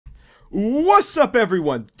What's up,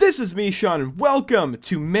 everyone? This is me, Sean, and welcome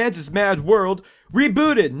to Manz's Mad World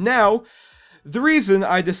Rebooted. Now, the reason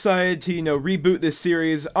I decided to, reboot this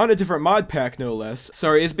series on a different mod pack, no less,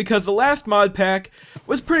 is because the last mod pack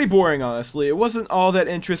was pretty boring, honestly. It wasn't all that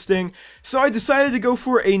interesting, so I decided to go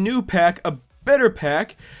for a new pack, a better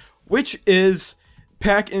pack, which is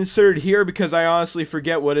pack inserted here because I honestly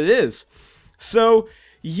forget what it is. So,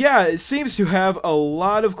 yeah, it seems to have a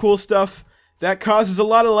lot of cool stuff that causes a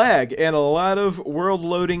lot of lag and a lot of world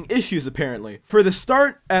loading issues, apparently. For the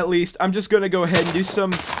start, at least, I'm just going to go ahead and do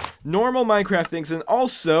some normal Minecraft things and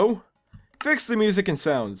also fix the music and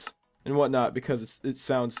sounds and whatnot because it's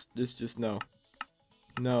just no.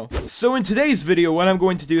 So in today's video, what I'm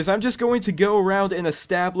going to do is I'm just going to go around and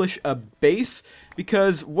establish a base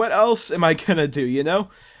because what else am I going to do, you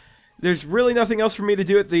know? There's really nothing else for me to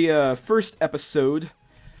do at the first episode.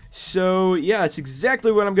 So yeah, it's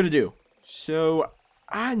exactly what I'm going to do. So,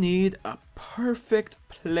 I need a perfect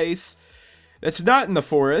place that's not in the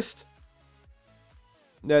forest,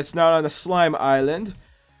 that's not on a slime island,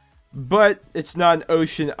 but it's not an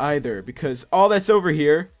ocean either, because all that's over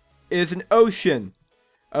here is an ocean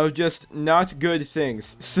of just not good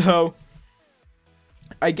things. So,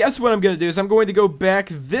 I guess what I'm going to do is I'm going to go back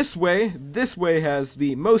this way. This way has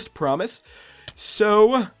the most promise.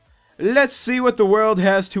 So, let's see what the world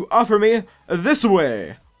has to offer me this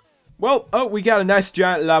way. Well, oh, we got a nice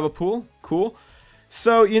giant lava pool. Cool.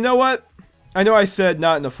 So, you know what? I know I said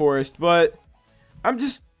not in the forest, but I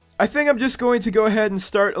think I'm just going to go ahead and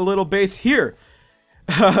start a little base here.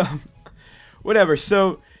 Whatever.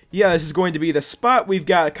 So, yeah, this is going to be the spot. We've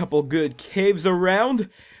got a couple good caves around.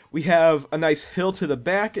 We have a nice hill to the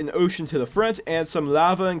back, an ocean to the front, and some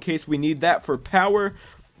lava in case we need that for power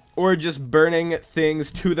or just burning things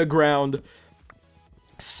to the ground.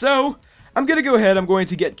 So, I'm going to go ahead, I'm going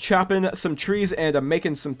to get chopping some trees and I'm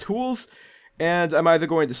making some tools. And I'm either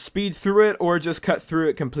going to speed through it or just cut through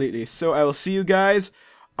it completely. So I will see you guys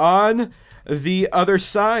on the other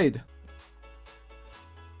side.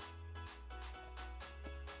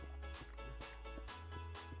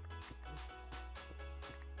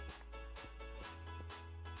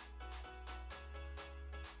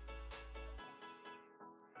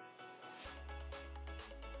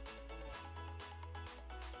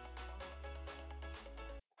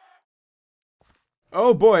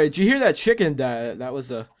 Oh boy, did you hear that chicken? That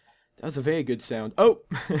was a very good sound. Oh,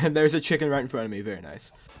 and there's a chicken right in front of me. Very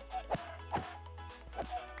nice.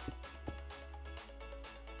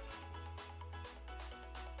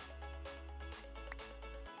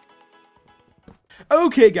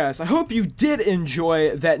 Okay guys, I hope you did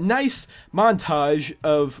enjoy that nice montage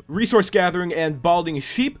of resource gathering and balding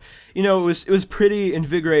sheep. You know, it was pretty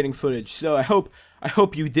invigorating footage, so I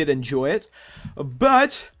hope you did enjoy it.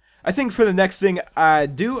 But I think for the next thing I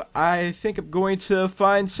think I'm going to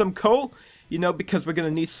find some coal, you know, because we're going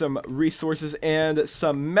to need some resources and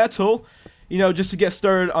some metal, you know, just to get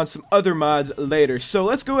started on some other mods later. So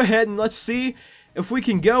let's go ahead and let's see if we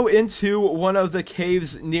can go into one of the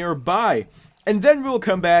caves nearby. And then we'll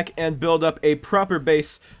come back and build up a proper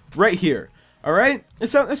base right here. Alright?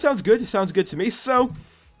 That sounds good. It sounds good to me. So,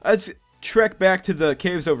 let's trek back to the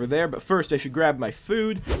caves over there. But first, I should grab my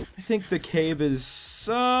food. I think the cave is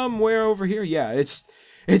somewhere over here. Yeah, it's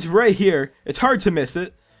right here. It's hard to miss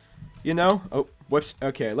it. You know? Oh, whoops.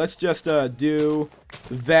 Okay, let's just do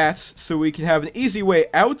that so we can have an easy way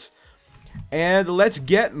out. And let's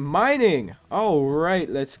get mining.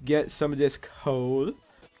 Alright, let's get some of this coal.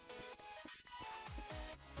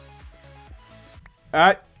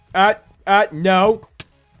 No.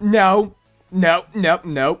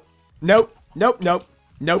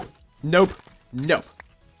 Nope.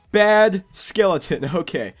 Bad skeleton.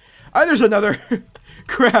 Okay. Oh, there's another.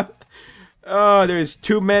 Crap. Oh, there's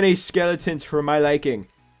too many skeletons for my liking.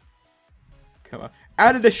 Come on.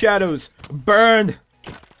 Out of the shadows. Burn.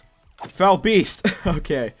 Foul beast.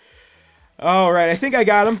 Okay. Alright, I think I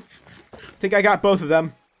got him. I think I got both of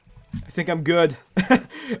them. I think I'm good.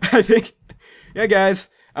 I think... Yeah, guys,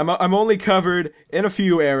 I'm only covered in a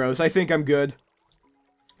few arrows. I think I'm good.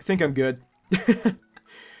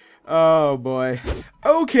 Oh, boy.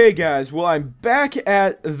 Okay, guys, well, I'm back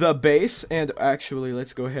at the base. And actually,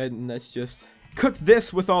 let's go ahead and let's just cook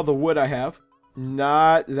this with all the wood I have.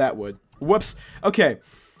 Not that wood. Whoops. Okay,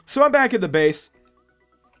 so I'm back at the base.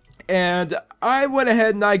 And I went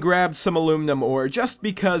ahead and I grabbed some aluminum ore just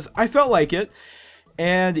because I felt like it.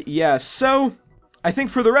 And, yeah, so I think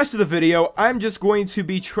for the rest of the video, I'm just going to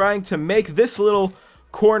be trying to make this little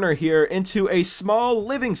corner here into a small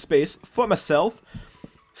living space for myself.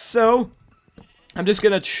 So, I'm just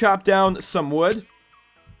going to chop down some wood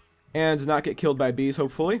and not get killed by bees,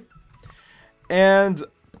 hopefully. and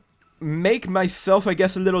make myself, I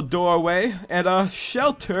guess, a little doorway and a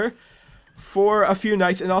shelter for a few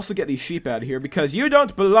nights, and also get these sheep out of here because you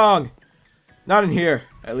don't belong. Not in here,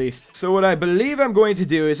 at least. So what I believe I'm going to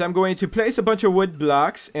do is I'm going to place a bunch of wood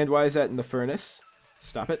blocks. And why is that in the furnace?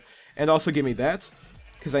 Stop it. And also give me that,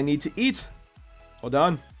 because I need to eat. Hold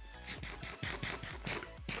on.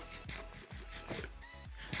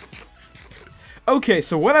 Okay,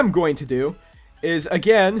 so what I'm going to do is,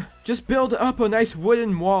 again, just build up a nice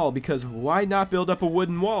wooden wall, because why not build up a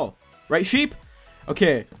wooden wall? Right, sheep?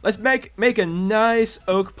 Okay, let's make a nice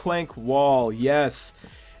oak plank wall. Yes.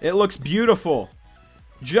 It looks beautiful.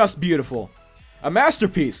 Just beautiful. A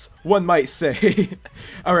masterpiece, one might say.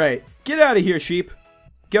 Alright, get out of here, sheep.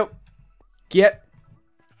 Go. Get.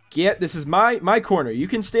 This is my corner. You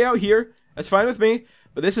can stay out here. That's fine with me.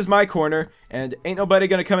 But this is my corner, and ain't nobody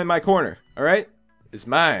gonna come in my corner. Alright? It's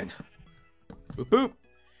mine. Boop, boop.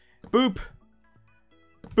 Boop.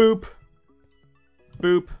 Boop.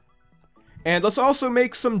 Boop. And let's also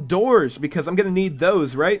make some doors, because I'm gonna need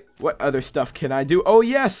those, right? What other stuff can I do? Oh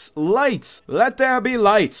yes, light! Let there be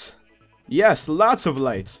light! Yes, lots of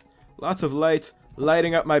light. Lots of light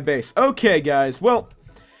lighting up my base. Okay, guys, well,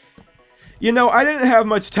 you know, I didn't have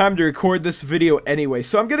much time to record this video anyway,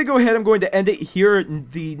 so I'm gonna go ahead, I'm going to end it here.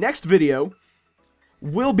 The next video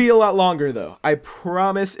will be a lot longer, though. I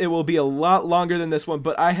promise it will be a lot longer than this one,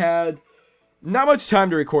 but I had not much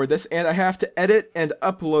time to record this, and I have to edit and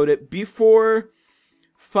upload it before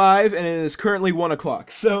 5, and it is currently 1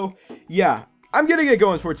 o'clock. So, yeah, I'm gonna get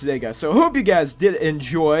going for today, guys. So, I hope you guys did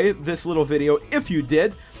enjoy this little video. If you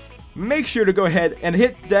did, make sure to go ahead and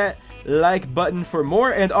hit that like button for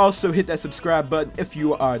more, and also hit that subscribe button if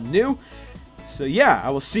you are new. So, yeah,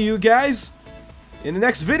 I will see you guys in the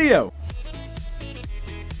next video.